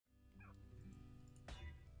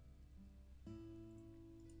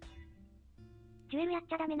ジュエルやっ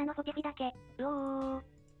ちゃダメなのフォテフィだけ。うおー。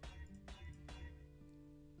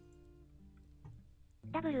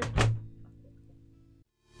ダブル。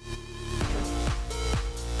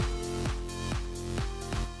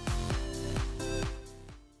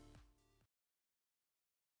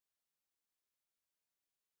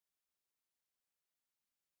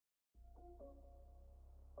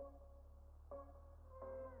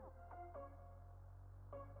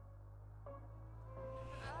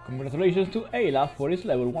Congratulations to Ayla for his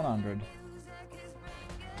level 100.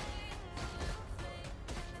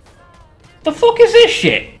 The fuck is this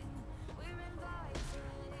shit?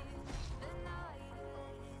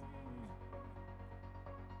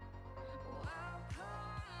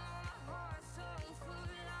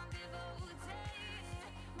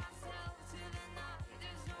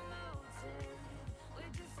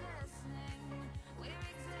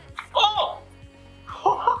 Oh!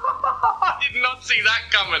 I did not see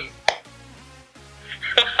that coming.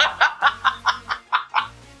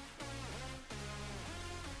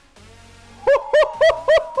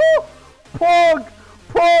 Pog!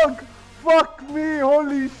 Pog! Fuck me!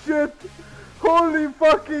 Holy shit! Holy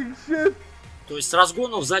fucking shit! То есть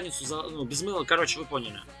разгону в задницу, ну, без мыла, короче, вы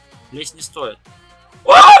поняли. Лезть не стоит.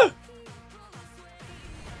 Non!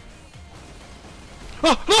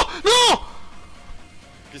 Non!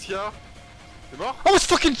 Qu'est-ce qu'il y a? T'es mort? Oh, c'est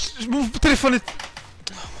fucking... Mon téléphone est...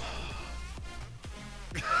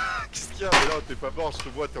 Qu'est-ce qu'il y a? Mais là, t'es pas mort, je te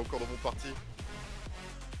vois, t'es encore dans mon parti.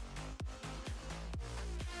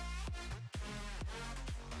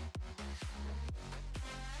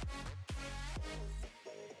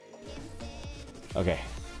 Okay.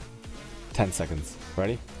 10 seconds.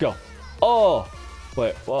 Ready? Go. Oh!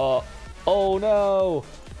 Wait, whoa. Oh no!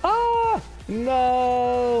 Ah!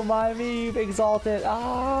 No! My meme exalted.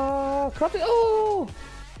 Ah! Corrupted. Oh!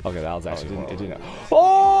 Okay, that was actually it didn't.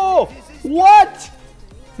 Oh! What?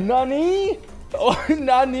 Nani? Oh,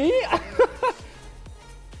 Nani?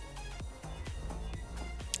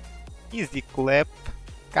 Easy clap.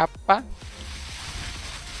 Kappa.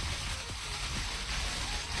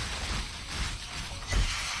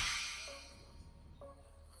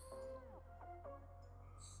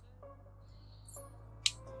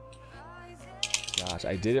 Gosh,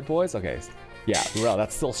 I did it, boys? Okay. Yeah, well,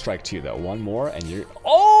 that's still strike 2, though. One more, and you're...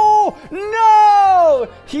 Oh! No!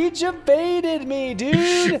 He jebaited me,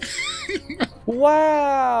 dude!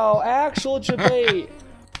 Wow! Actual jebait.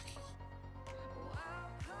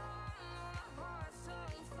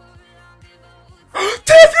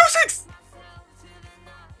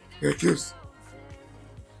 Refuse!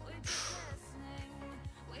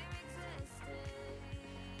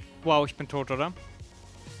 Wow, ich bin tot, oder?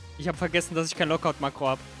 Ich habe vergessen, dass ich kein Lockout-Makro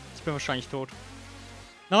habe. Ich bin wahrscheinlich tot.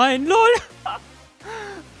 Nein, lol!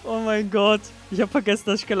 Oh mein Gott. Ich habe vergessen,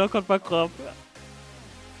 dass ich kein Lockout-Makro habe.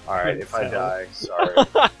 Alright, if I die, sorry.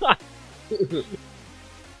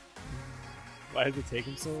 Why did it take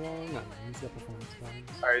him so long? I don't know, he's got performance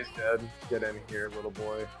problems. Alright, he's dead. Get in here, little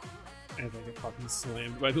boy. And then get fucking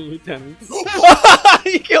slammed by the lieutenants.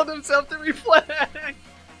 He killed himself to reflect.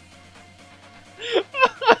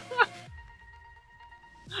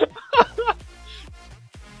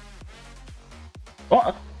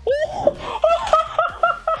 Oh.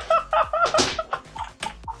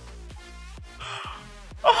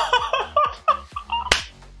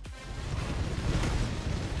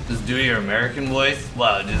 Just do your American voice?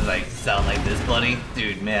 Wow, just like sound like this, buddy?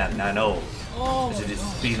 Dude, man, I know. I should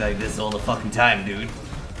just speak like this all the fucking time, dude.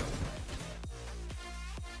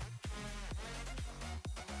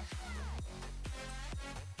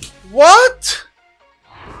 What?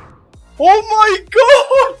 Oh my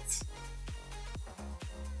god!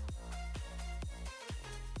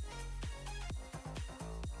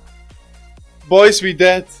 Boys, we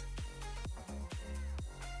dead.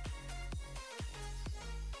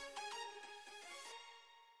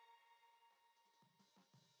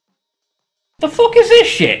 The fuck is this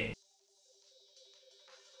shit?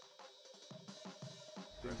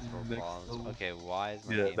 Okay, why is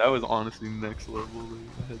my Yeah, game that was honestly next level.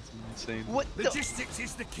 I had some insane. What the? Logistics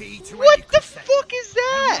is the key to What the fuck is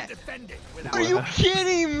that? defend it without Are you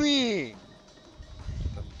kidding me?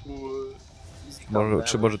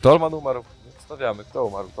 Czy może Tolman umarł? Stawiamy, kto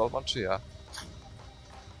umarł? Tolman czy ja?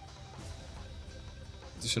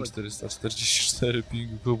 1444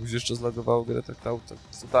 pingu, komuś jeszcze zlagowało grę tak auto.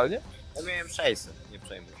 Totalnie? Ja miałem 600, nie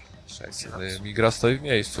przejmuj się. 600, ale mi gra stoi w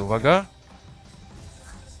miejscu, uwaga!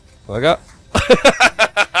 Uwaga!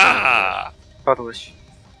 Padłeś.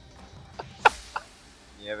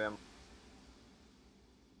 Nie wiem.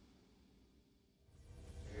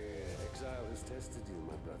 Exile has tested you,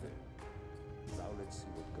 my brother. Now let's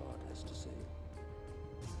see what God has to say.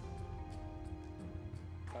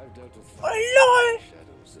 LOL!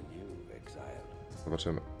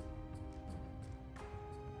 Zobaczymy.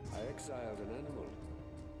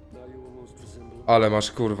 Ale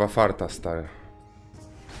masz kurwa farta, stary.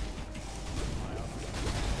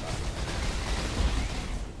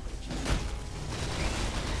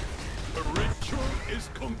 The ritual is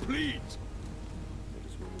complete.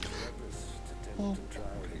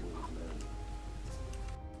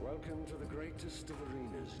 Welcome to the greatest of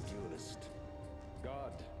arenas, duelist.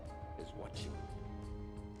 God is watching.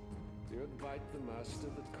 You'd bite the master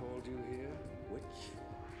that called you here, witch?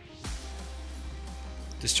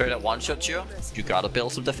 This straight up one-shot you. You gotta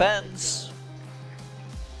build some defense.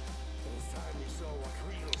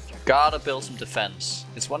 Gotta build some defense.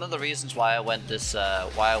 It's one of the reasons why I went this.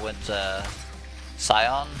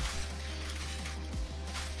 Scion.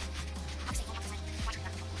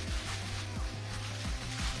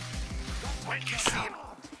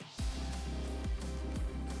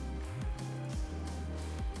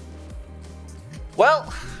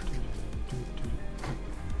 Well.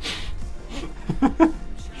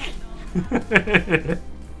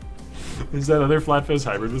 Is that other Flatfest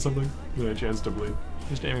hybrid with something? With a chance to bleed.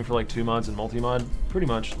 Just aiming for like 2 mods and multi-mod, pretty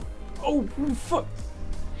much. Oh, fuck!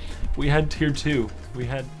 We had tier 2. We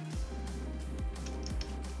had...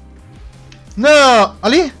 Não!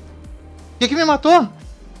 Ali! O que me matou?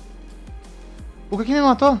 O que me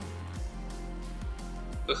matou?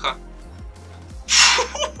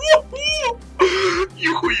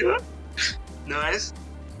 Нихуя! Найс.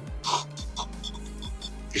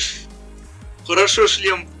 Хорошо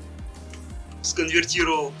шлем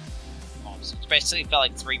сконвертировал. Especially felt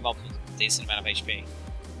like 3 mobs with a decent amount of HP.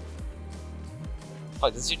 Oh,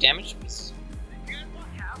 does this do damage?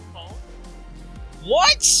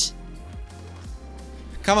 What?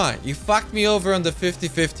 Come on, you fucked me over on the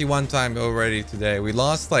 50-50 one time already today. We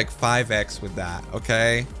lost like 5x with that,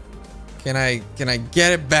 okay? Can I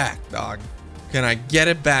get it back, dog? Can I get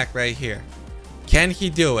it back right here? Can he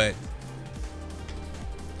do it?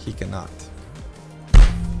 He cannot.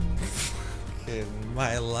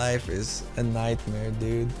 My life is a nightmare,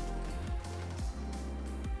 dude.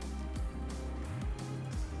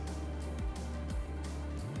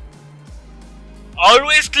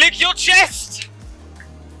 Always click your chest!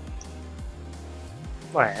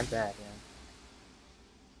 Well, I'm bad, yeah.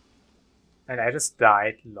 And I just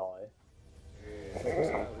died, lol.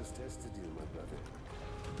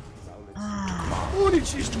 Holy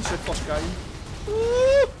cheese, tu said first game.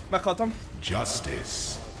 Meghaltam.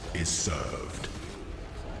 Justice is served.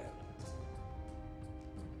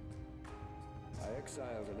 I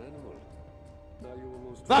exiled an animal. Now you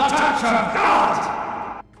almost... The touch of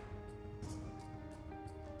God!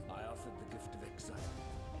 I offered the gift of exile,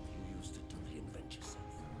 and you used it to reinvent yourself.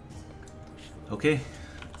 Okay.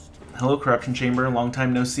 Hello, Corruption Chamber. Long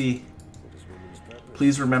time no see.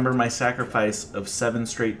 Please remember my sacrifice of 7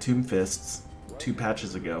 straight Tomb Fists 2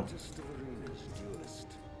 patches ago.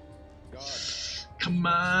 Come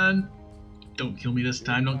on! Don't kill me this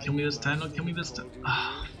time, don't kill me this time, don't kill me this time.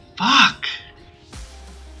 Ah, fuck!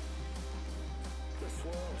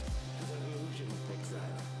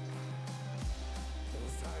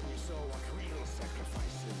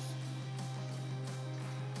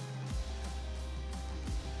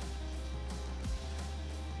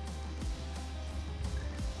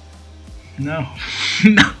 No.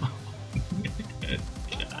 No.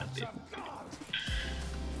 God damn.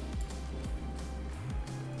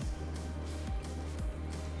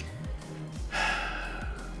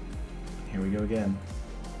 Here we go again.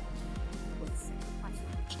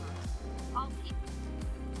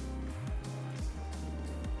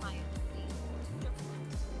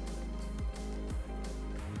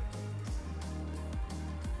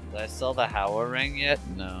 Did I sell the Howler ring yet?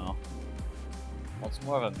 No. What's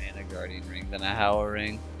more of a Mana Guardian ring than a Howler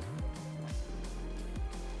ring?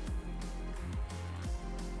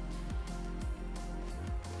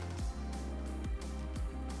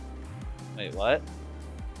 Wait, what?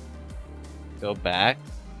 Go back?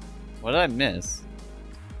 What did I miss?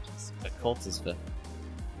 Occultist.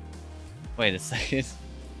 Wait a second.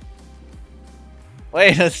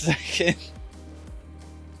 Wait a second.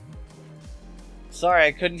 Sorry,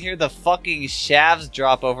 I couldn't hear the fucking shafts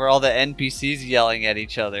drop over all the NPCs yelling at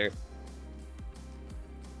each other.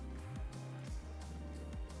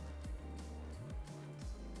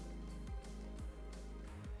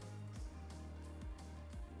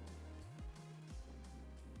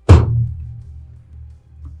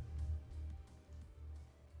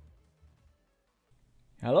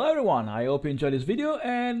 Hello everyone, I hope you enjoyed this video,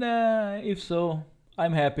 and if so,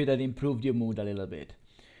 I'm happy that it improved your mood a little bit.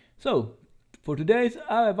 So, for today's,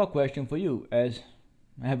 I have a question for you, as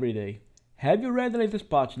every day. Have you read the latest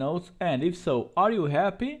patch notes? And if so, are you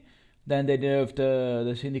happy? Then they nerfed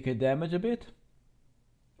the syndicate damage a bit?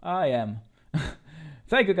 I am.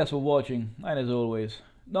 Thank you guys for watching, and as always,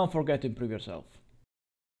 don't forget to improve yourself.